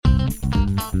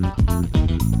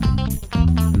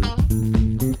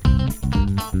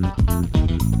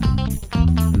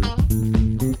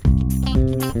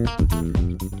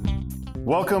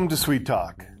Welcome to Sweet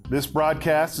Talk. This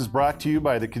broadcast is brought to you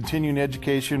by the Continuing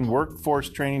Education Workforce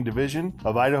Training Division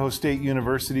of Idaho State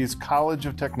University's College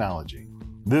of Technology.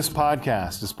 This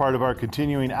podcast is part of our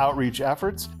continuing outreach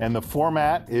efforts, and the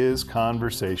format is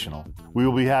conversational. We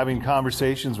will be having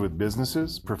conversations with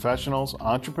businesses, professionals,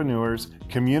 entrepreneurs,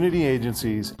 community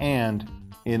agencies, and,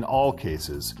 in all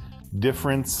cases,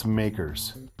 difference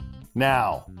makers.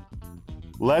 Now,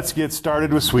 let's get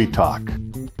started with Sweet Talk.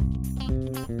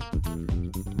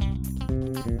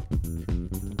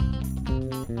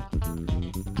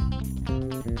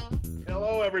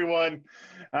 Hello, everyone.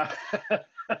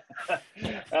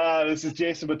 This is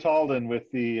Jason Batalden with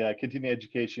the Continuing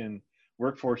Education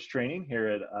Workforce Training here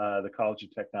at the College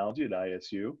of Technology at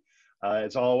ISU.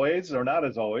 As always, or not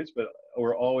as always, but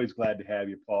we're always glad to have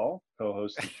you, Paul,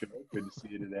 co-host of the show. Good to see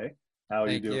you today. How are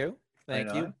you doing?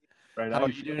 Thank you. Right How are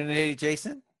you doing today,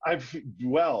 Jason?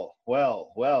 Well.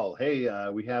 Hey,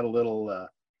 we had a little.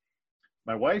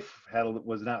 My wife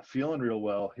was not feeling real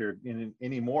well here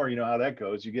anymore. You know how that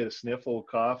goes. You get a sniffle,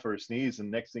 cough, or a sneeze, and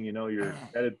next thing you know, you're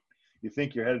headed. You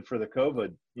think you're headed for the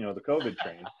COVID, the COVID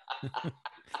train.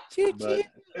 But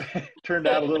turned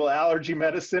out a little allergy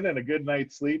medicine and a good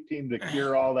night's sleep seemed to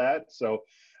cure all that. So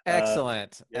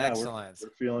excellent. We're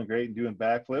feeling great and doing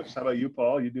backflips. How about you,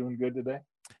 Paul? You doing good today?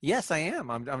 Yes, I am.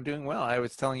 I'm doing well. I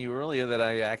was telling you earlier that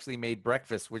I actually made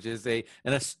breakfast, which is an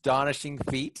astonishing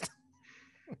feat.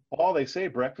 Paul, they say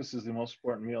breakfast is the most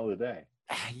important meal of the day.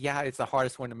 Yeah, it's the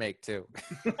hardest one to make too.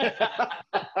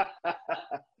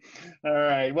 All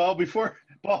right. Well, before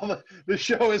Paul, the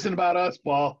show isn't about us,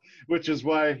 Paul, which is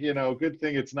why, good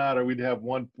thing it's not, or we'd have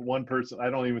one person. I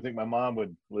don't even think my mom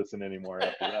would listen anymore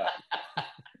after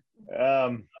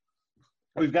that.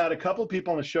 We've got a couple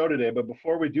people on the show today, but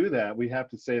before we do that, we have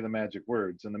to say the magic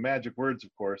words. And the magic words,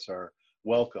 of course, are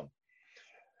welcome.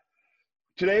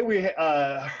 Today we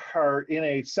are in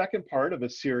a second part of a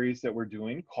series that we're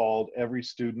doing called Every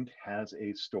Student Has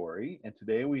a Story. And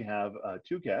today we have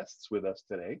two guests with us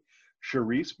today,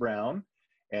 Cherise Brown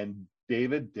and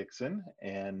David Dixon.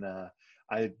 And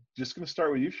I'm just going to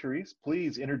start with you, Cherise.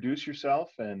 Please introduce yourself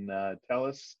and tell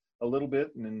us a little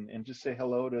bit and just say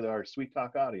hello to our Sweet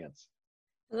Talk audience.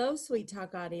 Hello, Sweet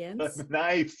Talk audience.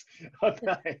 Nice. Oh,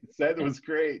 nice. That was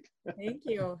great. Thank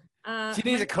you. She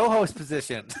needs a co-host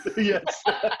position. Yes.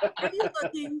 Are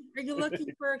you looking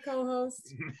for a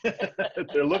co-host?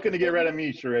 They're looking to get rid of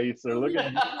me, Cherise. They're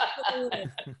looking.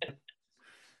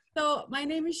 So my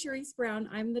name is Cherise Brown.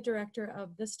 I'm the director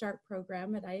of the START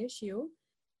program at ISU.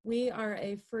 We are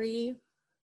a free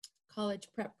college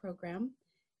prep program.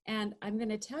 And I'm going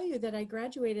to tell you that I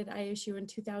graduated ISU in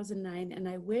 2009, and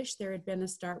I wish there had been a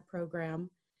START program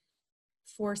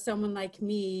for someone like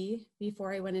me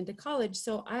before I went into college.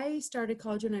 So I started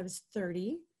college when I was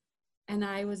 30, and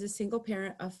I was a single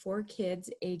parent of 4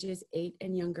 kids, ages 8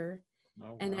 and younger.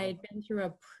 Oh, wow. And I had been through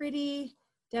a pretty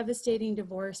devastating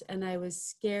divorce, and I was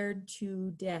scared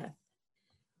to death.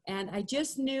 And I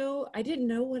just knew, I didn't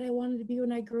know what I wanted to be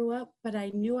when I grew up, but I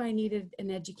knew I needed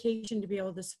an education to be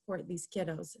able to support these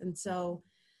kiddos. And so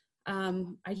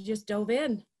I just dove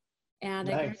in, and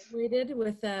nice. I graduated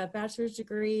with a bachelor's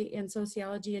degree in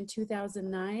sociology in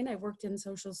 2009. I worked in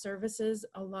social services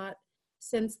a lot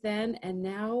since then. And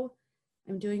now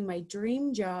I'm doing my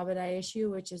dream job at ISU,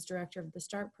 which is director of the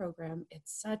START program.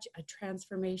 It's such a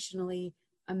transformationally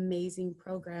amazing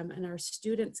program. And our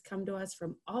students come to us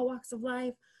from all walks of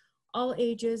life, all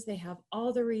ages. They have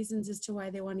all the reasons as to why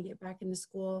they want to get back into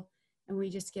school, and we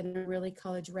just get them really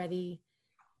college ready.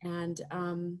 And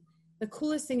the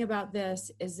coolest thing about this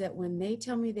is that when they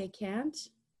tell me they can't,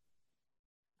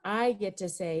 I get to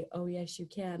say, oh yes you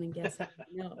can, and guess how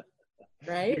you know,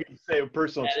 right? You can say a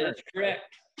personal experience. That's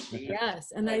correct.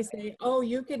 Yes, and I say, oh,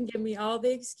 you can give me all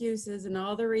the excuses and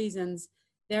all the reasons.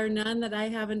 There are none that I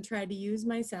haven't tried to use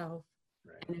myself.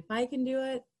 Right. And if I can do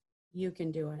it, you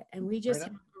can do it. And we just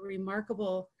have a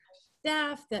remarkable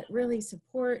staff that really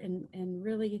support and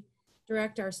really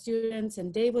direct our students.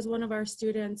 And Dave was one of our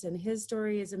students, and his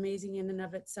story is amazing in and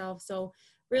of itself. So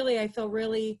really, I feel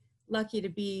really lucky to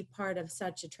be part of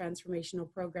such a transformational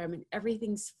program, and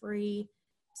everything's free.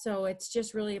 So it's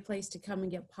just really a place to come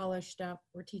and get polished up.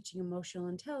 We're teaching emotional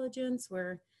intelligence.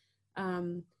 We're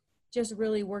just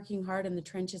really working hard in the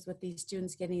trenches with these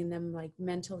students, getting them like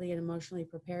mentally and emotionally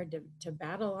prepared to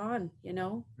battle on, Right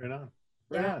on.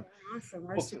 Right on. Awesome.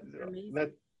 Our students are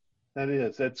amazing.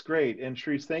 That's great. And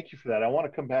Sharice, thank you for that. I want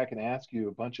to come back and ask you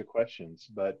a bunch of questions,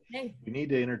 but Hey, we need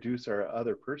to introduce our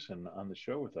other person on the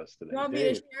show with us today, you want me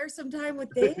to Dave. share some time with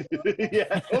Dave?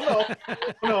 Yeah. Oh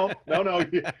no.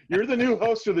 You're the new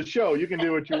host of the show. You can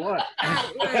do what you want.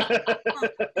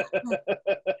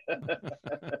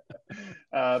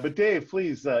 But Dave,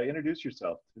 please introduce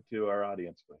yourself to our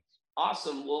audience, please.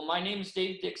 Awesome. Well, my name is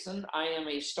Dave Dixon. I am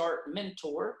a START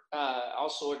mentor,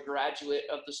 also a graduate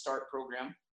of the START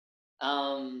program.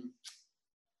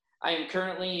 I am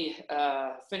currently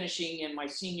finishing in my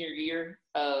senior year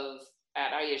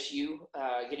at ISU,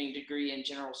 getting a degree in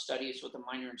general studies with a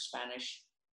minor in Spanish.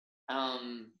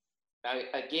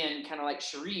 Again, kind of like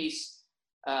Sharice,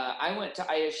 I went to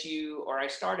ISU, or I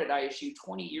started ISU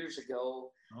 20 years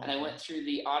ago, and I went through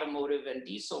the automotive and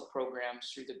diesel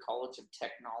programs through the College of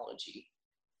Technology.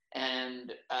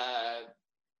 And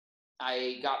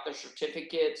I got the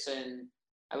certificates, and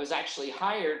I was actually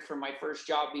hired for my first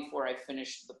job before I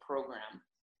finished the program.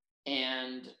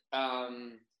 And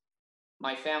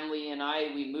my family and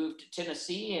we moved to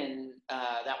Tennessee, and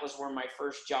that was where my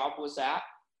first job was at,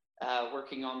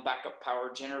 working on backup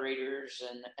power generators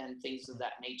and things of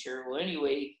that nature. Well,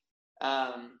 anyway,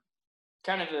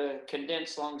 kind of a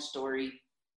condensed long story.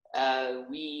 I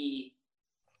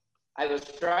was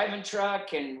driving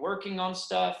truck and working on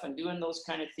stuff and doing those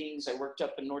kind of things. I worked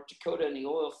up in North Dakota in the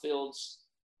oil fields.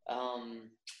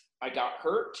 I got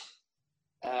hurt.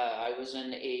 I was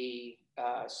in a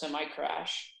semi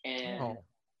crash, and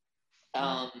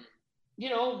you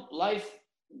know, life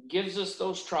gives us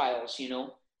those trials, you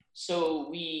know.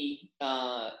 So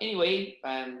anyway,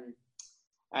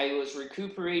 I was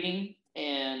recuperating,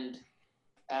 and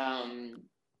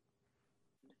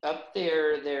up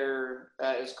there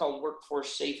it's called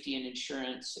Workforce Safety and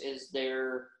Insurance, is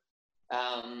their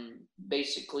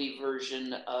basically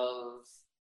version of,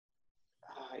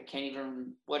 I can't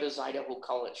even, what does Idaho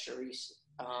call it, Sharice?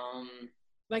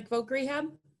 Like Voc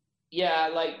Rehab? Yeah,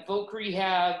 like Voc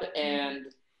Rehab and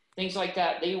things like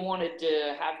that. They wanted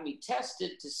to have me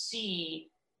tested to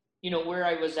see, you know, where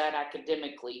I was at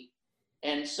academically.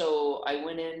 And so I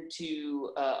went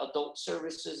into adult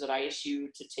services at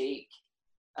ISU to take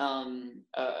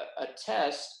a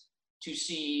test to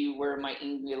see where my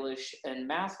English and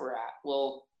math were at.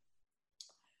 Well,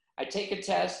 I take a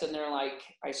test, and they're like,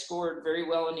 I scored very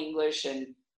well in English,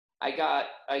 and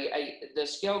the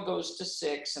scale goes to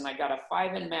 6, and I got a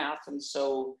 5 in math. And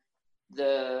so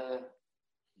the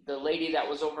lady that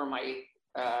was over my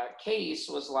case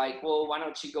was like, well, why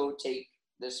don't you go take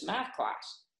this math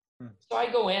class? So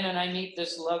I go in and I meet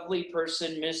this lovely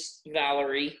person, Miss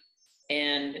Valerie,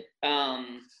 and I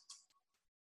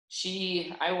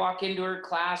walk into her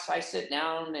class, I sit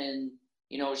down, and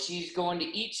you know, she's going to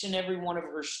each and every one of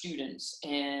her students,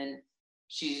 and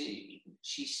she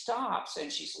stops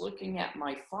and she's looking at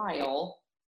my file,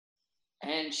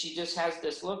 and she just has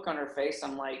this look on her face.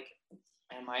 I'm like,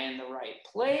 am I in the right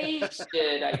place?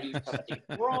 Did I do something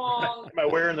wrong? Am I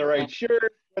wearing the right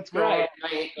shirt? What's going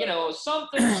on? You know,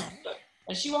 something.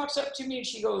 And she walks up to me and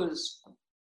she goes,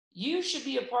 you should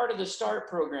be a part of the START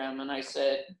program. And I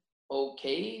said,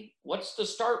 okay, what's the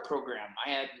START program? I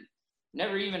had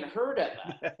never even heard of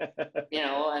that. You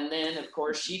know, and then of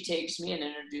course she takes me and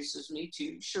introduces me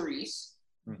to Sharice.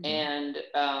 And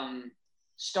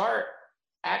START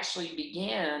actually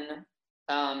began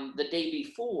the day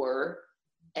before.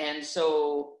 And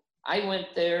so I went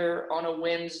there on a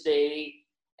Wednesday,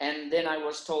 and then I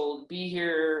was told, be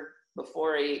here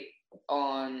before 8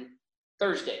 on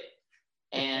Thursday.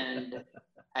 And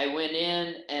I went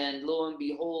in, and lo and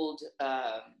behold,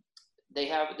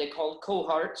 they called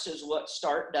cohorts is what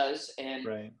START does. And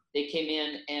they came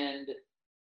in, and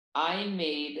I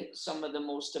made some of the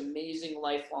most amazing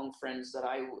lifelong friends that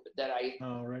I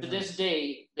to this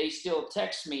day, they still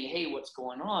text me, hey, what's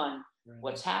going on?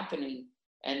 What's happening?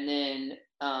 And then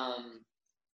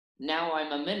now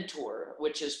I'm a mentor,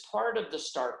 which is part of the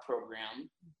START program.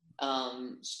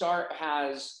 START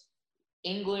has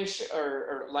English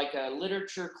or like a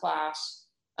literature class,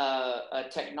 a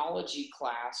technology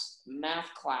class,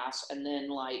 math class, and then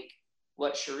like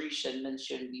what Sharice had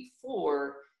mentioned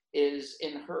before is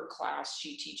in her class,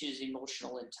 she teaches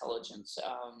emotional intelligence.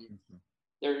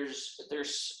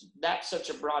 That's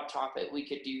such a broad topic. We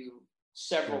could do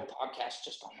several podcasts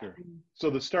just on that. So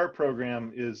the START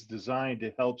program is designed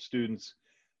to help students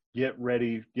get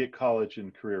college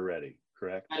and career ready,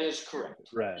 correct? That is correct.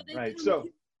 Right. So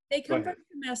they come for a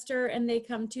semester, and they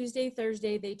come Tuesday,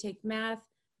 Thursday. They take math,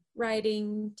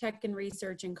 writing, tech and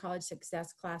research, and college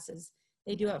success classes.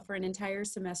 They do it for an entire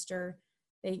semester.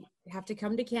 They have to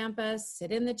come to campus,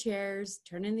 sit in the chairs,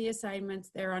 turn in the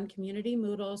assignments. They're on community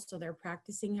Moodle, so they're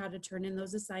practicing how to turn in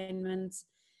those assignments.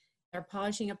 They're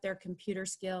polishing up their computer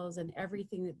skills and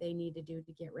everything that they need to do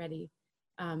to get ready.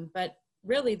 But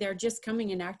really, they're just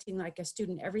coming and acting like a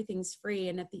student. Everything's free.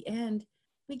 And at the end,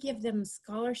 we give them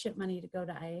scholarship money to go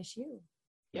to ISU.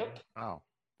 Yep. Wow.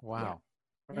 Wow.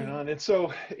 Right on. And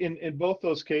so in both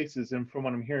those cases, and from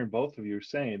what I'm hearing both of you are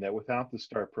saying, that without the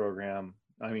START program,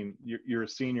 I mean, you're a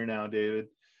senior now, David.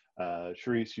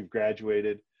 Sharice, you've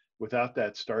graduated. Without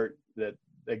that START,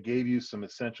 that gave you some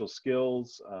essential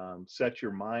skills, set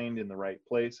your mind in the right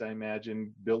place, I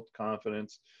imagine, built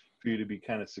confidence for you to be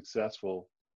kind of successful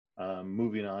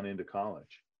moving on into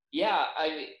college. Yeah,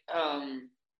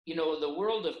 you know, the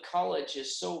world of college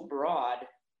is so broad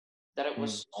that it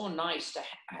was so nice to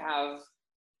have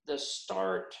the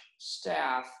START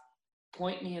staff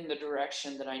point me in the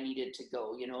direction that I needed to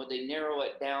go. You know, they narrow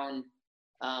it down.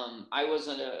 I was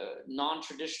a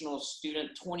non-traditional student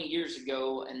 20 years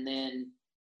ago, and then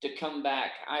to come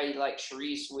back, I, like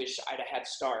Sharice, wish I'd have had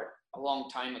START a long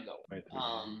time ago. Right.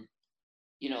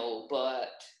 You know,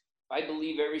 but I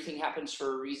believe everything happens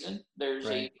for a reason. There's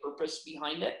Right. a purpose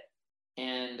behind it.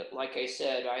 And like I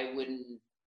said, I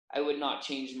would not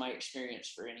change my experience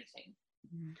for anything.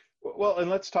 Well, and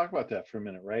let's talk about that for a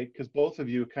minute, right? Because both of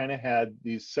you kind of had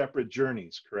these separate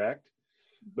journeys, correct?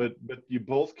 But you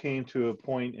both came to a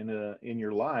point in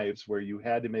your lives where you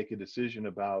had to make a decision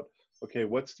about, okay,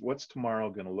 what's tomorrow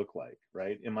going to look like,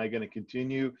 right? Am I going to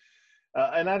continue?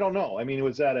 And I don't know. I mean,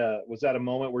 was that a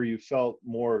moment where you felt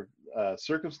more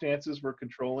circumstances were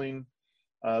controlling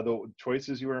the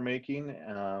choices you were making,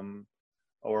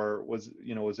 or was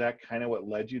that kind of what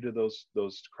led you to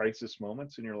those crisis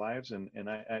moments in your lives? And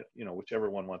I whichever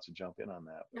one wants to jump in on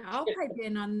that. Yeah, I'll pipe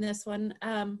in on this one.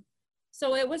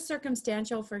 So it was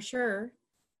circumstantial for sure.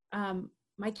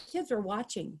 My kids were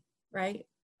watching, right?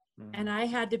 And I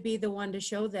had to be the one to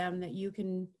show them that you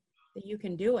can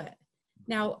do it.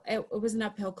 Now it was an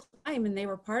uphill climb, and they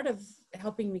were part of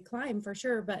helping me climb for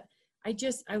sure. But I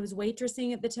was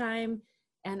waitressing at the time,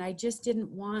 and I just didn't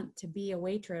want to be a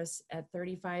waitress at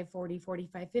 35, 40,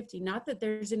 45, 50. Not that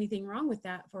there's anything wrong with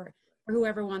that for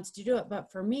whoever wants to do it.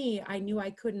 But for me, I knew I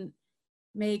couldn't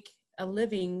make a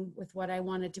living with what I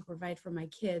wanted to provide for my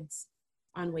kids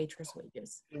on waitress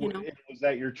wages. You know, Was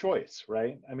that your choice,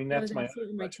 right? I mean, that's my choice.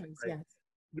 right? Yes.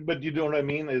 But you know what I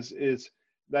mean?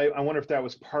 I wonder if that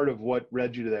was part of what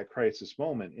led you to that crisis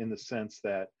moment, in the sense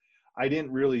that I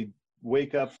didn't really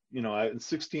wake up,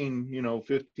 16,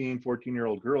 15,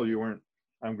 14-year-old girl, you weren't,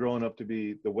 I'm growing up to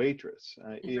be the waitress.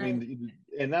 I mean,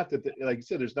 and not that, like you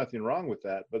said, there's nothing wrong with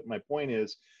that. But my point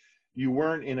is, you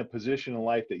weren't in a position in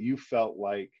life that you felt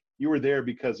like you were there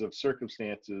because of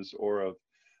circumstances or of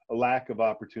a lack of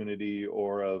opportunity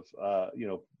or of,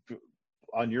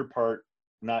 on your part,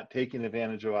 not taking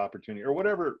advantage of opportunity or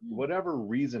whatever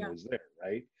reason was there.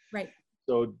 Right. Right.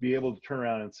 So be able to turn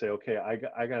around and say, okay,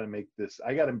 I got to make this,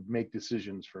 I got to make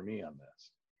decisions for me on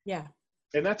this. Yeah.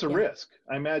 And that's a risk,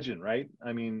 I imagine, right?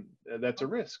 I mean, that's a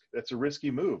risk. That's a risky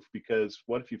move, because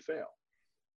what if you fail?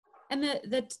 And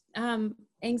the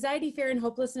anxiety, fear, and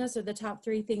hopelessness are the top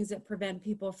three things that prevent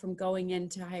people from going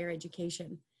into higher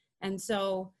education. And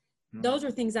so those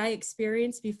are things I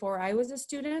experienced before I was a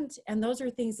student. And those are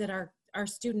things that our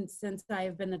students, since I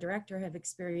have been the director, have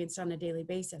experienced on a daily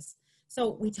basis.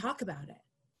 So we talk about it.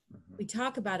 We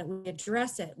talk about it. We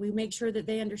address it. We make sure that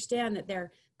they understand that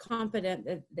they're confident,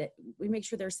 that we make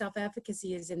sure their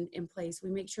self-efficacy is in place. We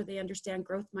make sure they understand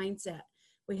growth mindset.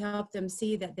 We help them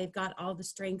see that they've got all the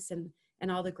strengths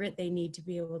and all the grit they need to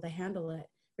be able to handle it,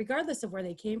 regardless of where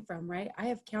they came from, right? I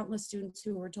have countless students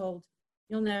who were told,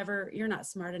 you're not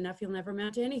smart enough, you'll never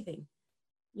amount to anything.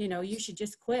 You should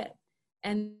just quit.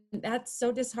 And that's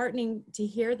so disheartening to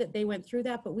hear that they went through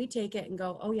that, but we take it and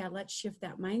go, oh yeah, let's shift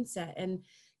that mindset. And,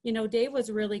 Dave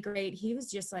was really great. He was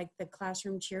just like the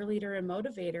classroom cheerleader and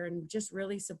motivator, and just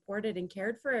really supported and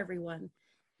cared for everyone.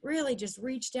 Really just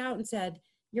reached out and said,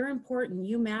 you're important,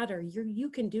 you matter, you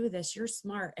can do this, you're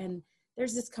smart. And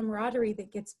there's this camaraderie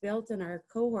that gets built in our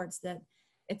cohorts that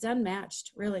it's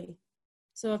unmatched, really.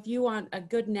 So if you want a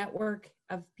good network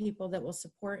of people that will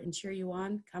support and cheer you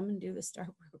on, come and do the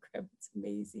START program. It's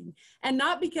amazing. And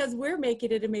not because we're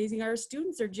making it amazing. Our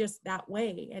students are just that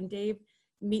way. And Dave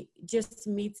just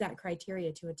meets that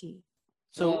criteria to a T.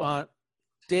 So,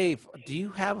 Dave, do you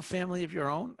have a family of your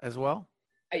own as well?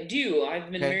 I do.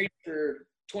 I've been married for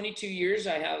 22 years.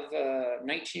 I have a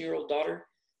 19-year-old daughter.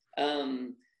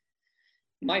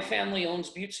 My family owns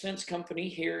Buttes Fence Company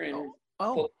here in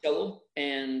Pocatello.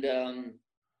 And,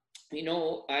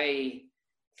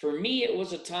 for me, it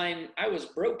was a time I was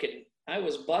broken. I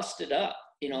was busted up.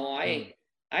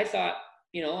 I thought,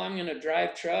 I'm going to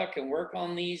drive truck and work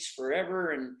on these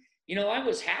forever. And, I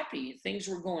was happy. Things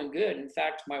were going good. In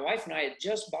fact, my wife and I had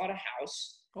just bought a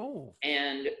house. Oh.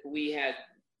 And we had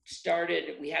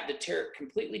to tear it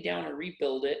completely down and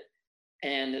rebuild it.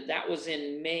 And that was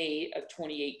in May of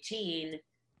 2018.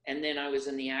 And then I was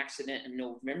in the accident in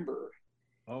November.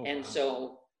 Oh, and wow.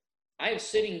 So I was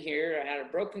sitting here, I had a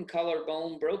broken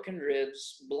collarbone, broken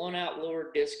ribs, blown out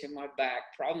lower disc in my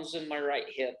back, problems in my right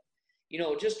hip,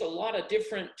 just a lot of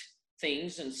different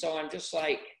things. And so I'm just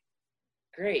like,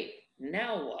 great,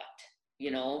 now what?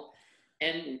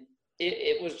 And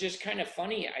it was just kind of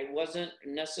funny. I wasn't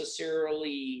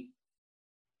necessarily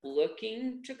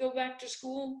looking to go back to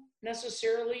school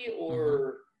necessarily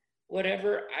or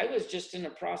whatever. I was just in the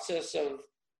process of,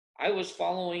 I was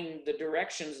following the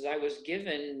directions that I was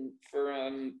given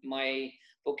from my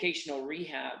vocational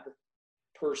rehab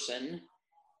person.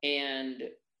 And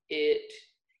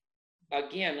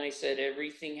again, I said,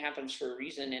 everything happens for a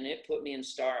reason, and it put me in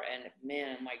STAR, and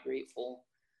man, am I grateful.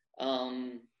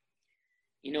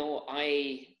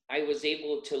 I was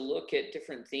able to look at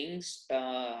different things,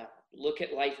 look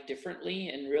at life differently,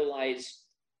 and realize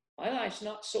my life's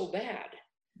not so bad.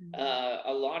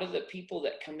 A lot of the people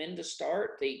that come in to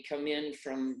START, they come in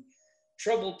from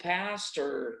troubled past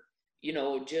or,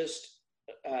 just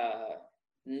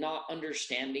not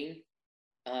understanding.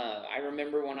 I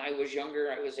remember when I was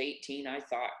younger, I was 18, I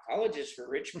thought college is for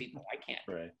rich people. I can't.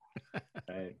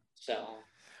 Right. So.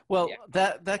 Well,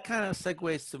 yeah. that kind of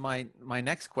segues to my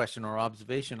next question or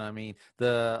observation. I mean,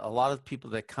 a lot of people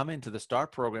that come into the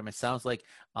START program, it sounds like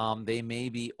they may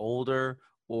be older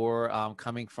or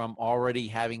coming from already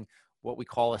having what we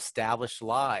call established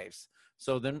lives.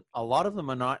 So then a lot of them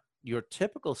are not your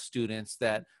typical students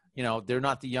that, they're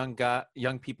not the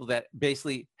young people that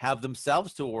basically have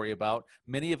themselves to worry about.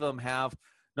 Many of them have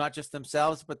not just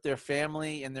themselves, but their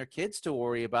family and their kids to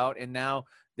worry about. And now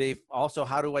they've also,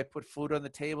 how do I put food on the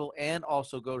table and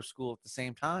also go to school at the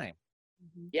same time?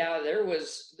 Yeah, there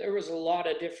was a lot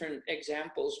of different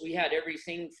examples. We had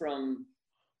everything from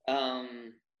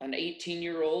an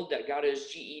 18-year-old that got his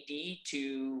GED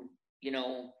to,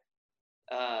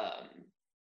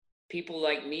 people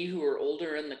like me who were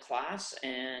older in the class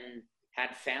and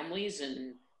had families,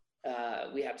 and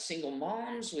we had single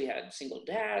moms, we had single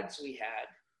dads, we had,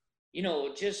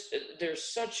 just there's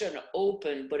such an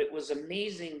open, but it was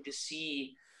amazing to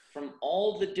see from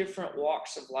all the different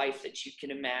walks of life that you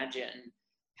can imagine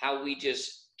how we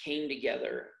just came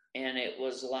together. And it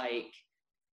was like,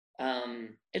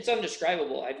 it's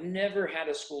undescribable. I've never had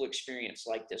a school experience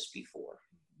like this before.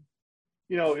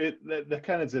 That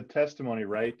kind of is a testimony,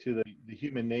 right, to the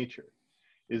human nature,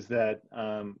 is that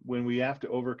when we have to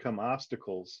overcome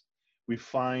obstacles, we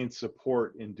find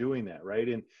support in doing that, right?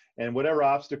 And whatever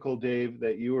obstacle, Dave,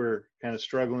 that you were kind of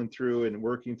struggling through and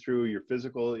working through, your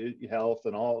physical health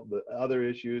and all the other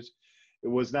issues, it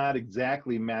was not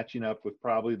exactly matching up with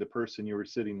probably the person you were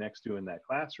sitting next to in that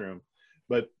classroom.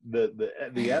 But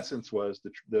the essence was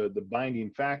the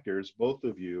binding factors, both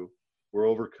of you were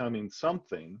overcoming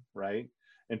something, right?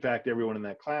 In fact, everyone in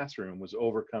that classroom was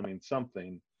overcoming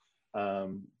something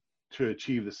to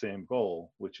achieve the same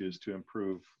goal, which is to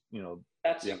improve,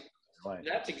 That's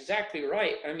exactly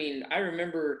right. I mean, I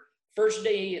remember first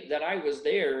day that I was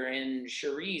there, and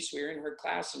Cherise, we were in her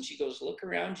class, and she goes, "Look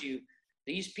around you.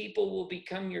 These people will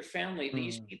become your family.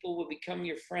 These people will become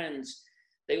your friends.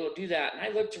 They will do that." And I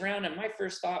looked around, and my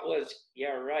first thought was,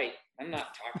 yeah, right. I'm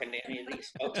not talking to any of these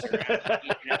folks around me,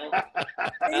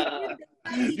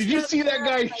 Did you see that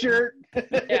guy's shirt?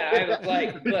 Yeah, I was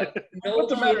like, but no,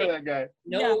 what's the matter with that guy?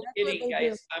 No kidding,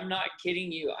 guys. I'm not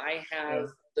kidding you. I have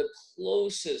the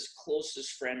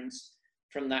closest friends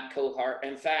from that cohort.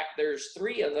 In fact, there's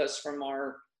 3 of us from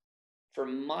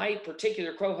my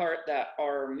particular cohort that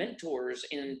are mentors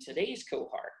in today's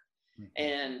cohort.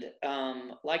 And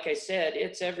like I said,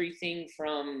 it's everything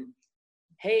from,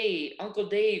 hey, Uncle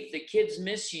Dave, the kids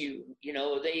miss you.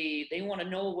 They want to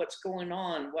know what's going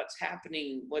on, what's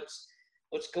happening, what's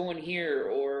going here,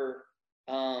 or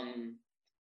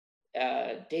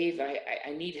Dave,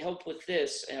 I need help with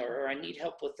this, or I need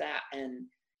help with that, and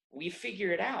we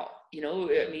figure it out.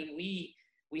 I mean,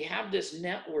 we have this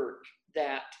network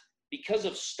that, because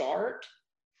of START,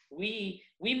 we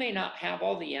may not have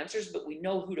all the answers, but we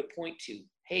know who to point to.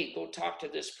 Hey, go talk to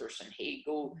this person. Hey,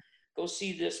 go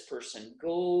see this person.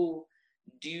 Go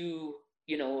do,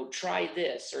 try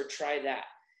this or try that.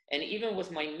 And even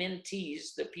with my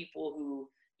mentees, the people who,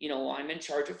 I'm in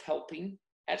charge of helping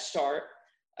at START,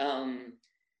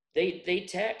 they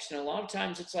text, and a lot of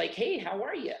times it's like, hey, how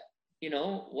are you?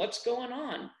 what's going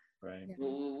on? Right.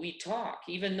 We talk,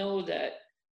 even though that,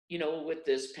 with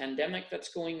this pandemic that's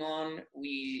going on,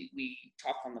 we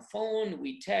talk on the phone,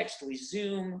 we text, we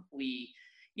Zoom,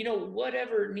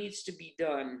 whatever needs to be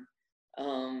done.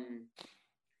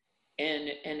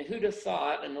 And who'd have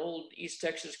thought an old East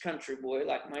Texas country boy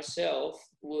like myself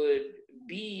would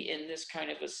be in this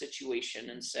kind of a situation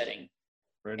and setting.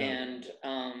 Right. And,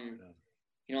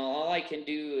 all I can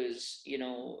do is,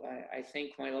 I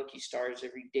thank my lucky stars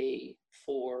every day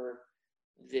for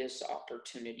this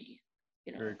opportunity.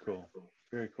 Very cool.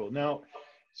 Very cool. Now,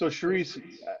 so Sharice,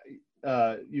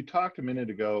 you talked a minute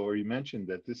ago, or you mentioned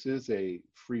that this is a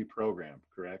free program,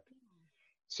 correct?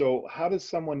 So how does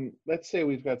someone, let's say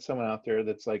we've got someone out there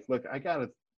that's like, look, I gotta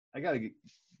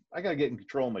get in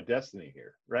control of my destiny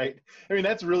here, right? I mean,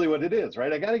 that's really what it is,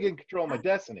 right? I gotta get in control of my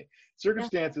destiny.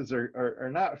 Circumstances are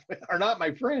not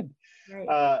my friend.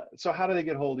 Right. So how do they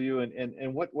get hold of you,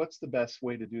 and what's the best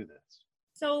way to do this?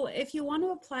 So if you want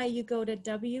to apply, you go to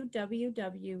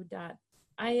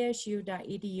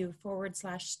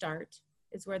www.isu.edu/start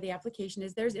is where the application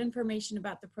is. There's information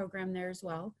about the program there as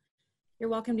well. You're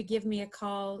welcome to give me a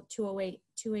call.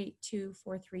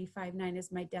 208-282-4359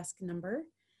 is my desk number.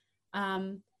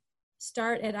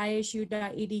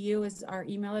 start@isu.edu is our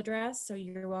email address, so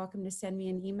you're welcome to send me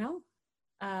an email.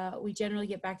 We generally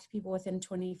get back to people within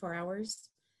 24 hours.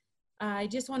 I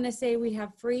just want to say we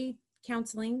have free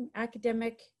counseling,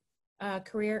 academic,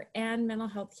 career, and mental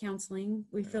health counseling.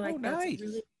 We feel like that's a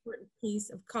really important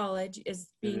piece of college is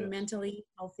being mentally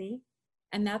healthy.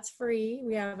 And that's free.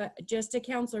 We have just a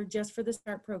counselor just for the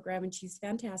START program, and she's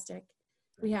fantastic.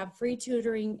 We have free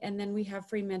tutoring, and then we have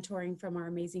free mentoring from our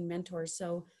amazing mentors.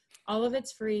 So all of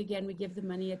it's free. Again, we give the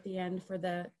money at the end for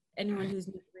anyone who's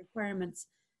meeting the requirements.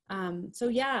 So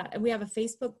yeah, we have a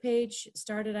Facebook page,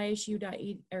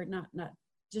 start@isu.edu, or not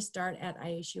just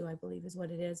start@isu, I believe is what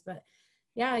it is. But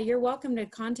yeah, you're welcome to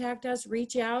contact us,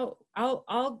 reach out.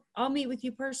 I'll meet with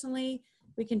you personally.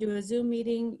 We can do a Zoom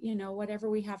meeting, whatever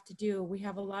we have to do. We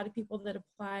have a lot of people that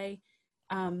apply.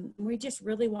 We just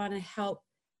really want to help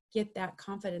get that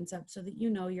confidence up so that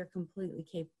you're completely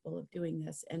capable of doing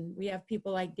this. And we have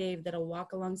people like Dave that'll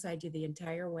walk alongside you the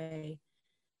entire way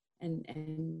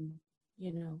and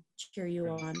cheer you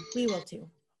on. We will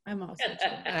too. I'm also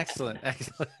cheering. Excellent.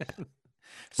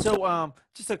 So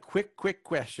just a quick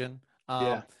question.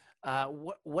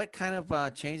 What kind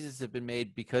of changes have been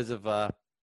made because of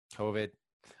COVID?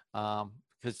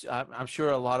 Because I'm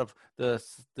sure a lot of there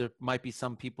might be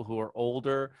some people who are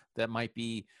older that might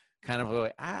be kind of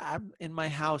like, I'm in my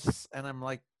house and I'm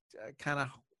like kind of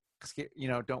scared,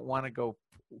 don't want to go.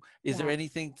 Is there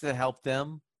anything to help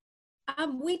them?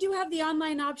 We do have the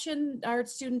online option. Our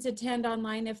students attend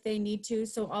online if they need to.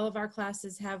 So all of our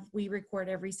classes we record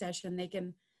every session. They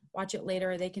can watch it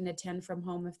later. Or they can attend from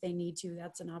home if they need to.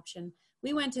 That's an option.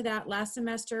 We went to that last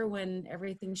semester when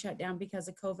everything shut down because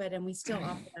of COVID, and we still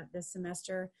offer that this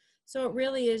semester. So it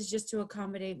really is just to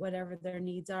accommodate whatever their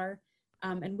needs are.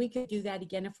 And we could do that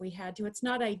again if we had to. It's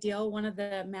not ideal. One of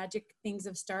the magic things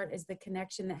of START is the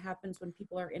connection that happens when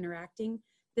people are interacting.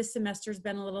 This semester's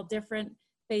been a little different.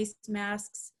 Face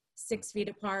masks, 6 feet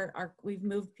apart. We've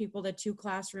moved people to 2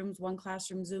 classrooms. One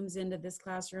classroom zooms into this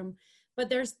classroom. But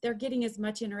they're getting as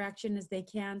much interaction as they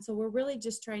can. So we're really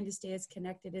just trying to stay as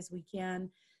connected as we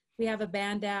can. We have a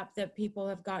band app that people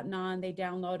have gotten on. They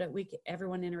download it.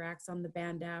 Everyone interacts on the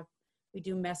band app. We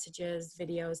do messages,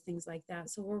 videos, things like that.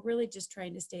 So we're really just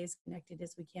trying to stay as connected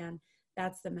as we can.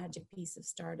 That's the magic piece of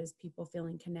START, is people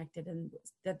feeling connected and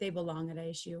that they belong at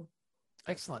ISU.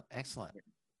 Excellent.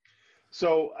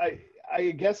 So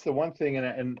I guess the one thing,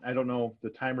 and I don't know, the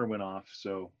timer went off,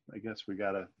 so I guess we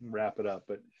got to wrap it up.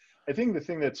 But I think the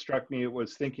thing that struck me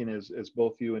was thinking as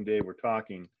both you and Dave were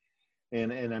talking,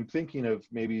 and I'm thinking of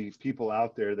maybe people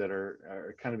out there that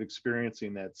are kind of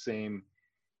experiencing that same,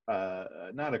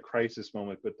 not a crisis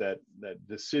moment, but that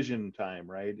decision time,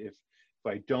 right? If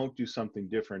I don't do something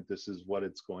different, this is what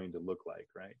it's going to look like,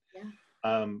 right? Yeah.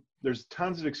 There's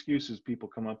tons of excuses people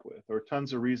come up with, or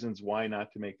tons of reasons why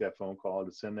not to make that phone call,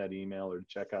 to send that email, or to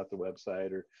check out the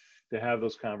website, or to have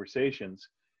those conversations.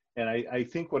 And I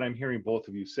think what I'm hearing both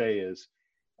of you say is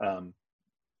the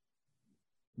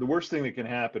worst thing that can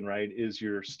happen, right, is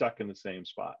you're stuck in the same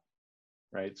spot,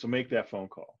 right? So make that phone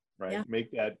call, right?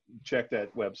 Yeah. Check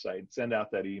that website, send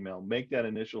out that email, make that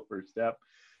initial first step,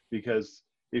 because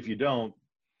if you don't,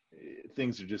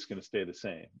 things are just going to stay the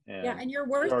same. And you're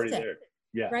worth it. There.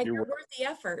 Yeah, right. You're worth the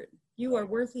effort. You are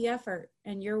worth the effort,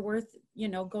 and you're worth,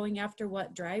 going after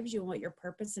what drives you and what your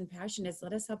purpose and passion is.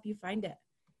 Let us help you find it.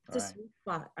 It's a sweet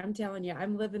spot. I'm telling you,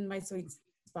 I'm living my sweet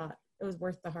spot. It was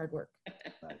worth the hard work.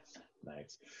 Nice.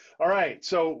 Nice. All right.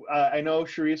 So I know,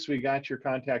 Sharice, we got your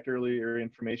contact earlier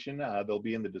information. They'll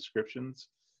be in the descriptions,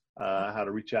 how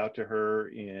to reach out to her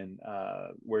in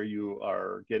where you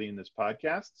are getting this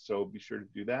podcast. So be sure to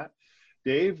do that.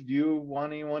 Dave, do you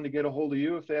want anyone to get a hold of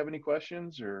you if they have any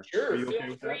questions? Or Sure, are you okay feel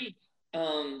with that? free.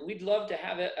 We'd love to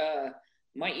have it.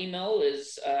 My email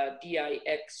is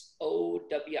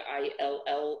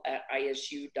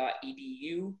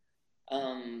dixowil@isu.edu.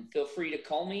 Feel free to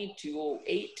call me,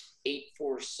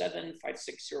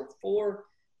 208-847-5604.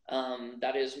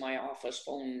 That is my office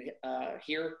phone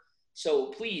here. So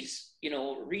please,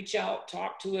 reach out,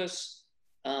 talk to us.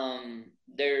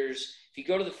 If you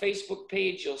go to the Facebook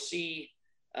page, you'll see,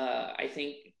 I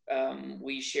think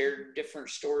we shared different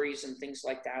stories and things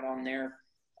like that on there.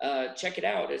 Check it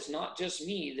out. It's not just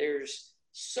me. There's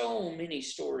so many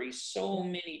stories, so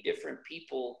many different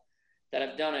people that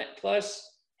have done it. Plus,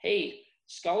 hey,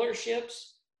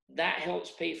 scholarships, that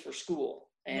helps pay for school.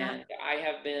 And I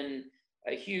have been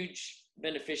a huge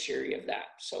beneficiary of that.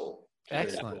 So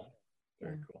Excellent.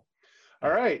 Very cool.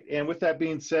 All right. And with that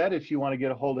being said, if you want to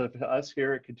get a hold of us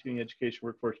here at Continuing Education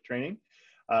Workforce Training,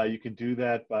 you can do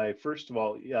that by, first of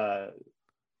all,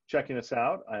 checking us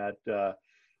out at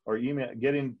or email,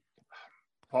 getting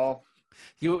Paul.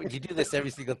 You do this every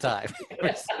single time.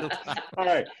 All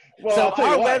right. Well, So I'll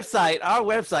tell you what. our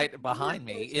website behind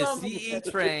me is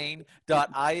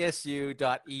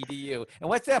cetrain.isu.edu. And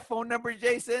what's that phone number,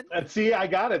 Jason? And see, I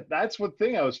got it. That's one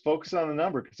thing. I was focused on the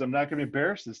number because I'm not going to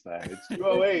embarrass this thing. It's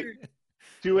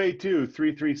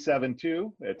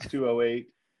 208-282-3372. It's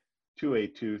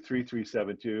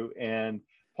 208-282-3372. And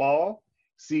Paul,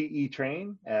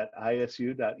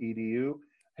 cetrain@isu.edu.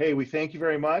 Hey, we thank you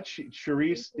very much.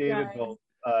 Sharice, David, well,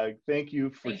 thank you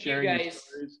for sharing your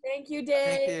stories. Thank you,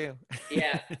 Dave. Thank you.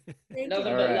 yeah, Thank nothing you. but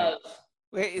All right. love.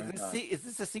 Wait, Right on. is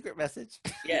this a secret message?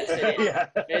 Yes, it is. Yeah.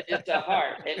 It's a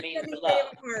heart. It means Let me love.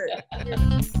 say a part.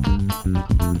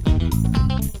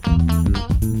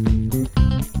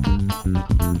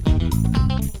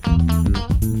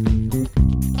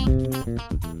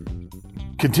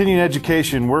 Continuing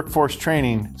Education Workforce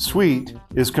Training Suite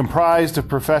is comprised of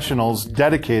professionals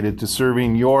dedicated to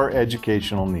serving your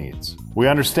educational needs. We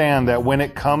understand that when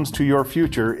it comes to your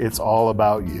future, it's all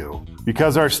about you.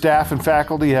 Because our staff and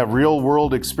faculty have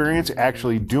real-world experience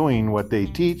actually doing what they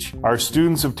teach, our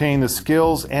students obtain the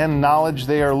skills and knowledge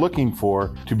they are looking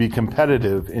for to be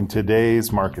competitive in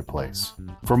today's marketplace.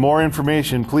 For more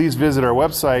information, please visit our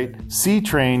website,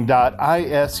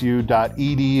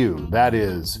 cetrain.isu.edu. That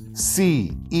is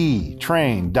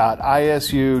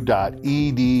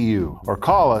cetrain.isu.edu. Or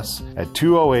call us at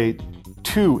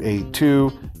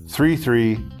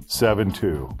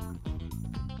 208-282-3372.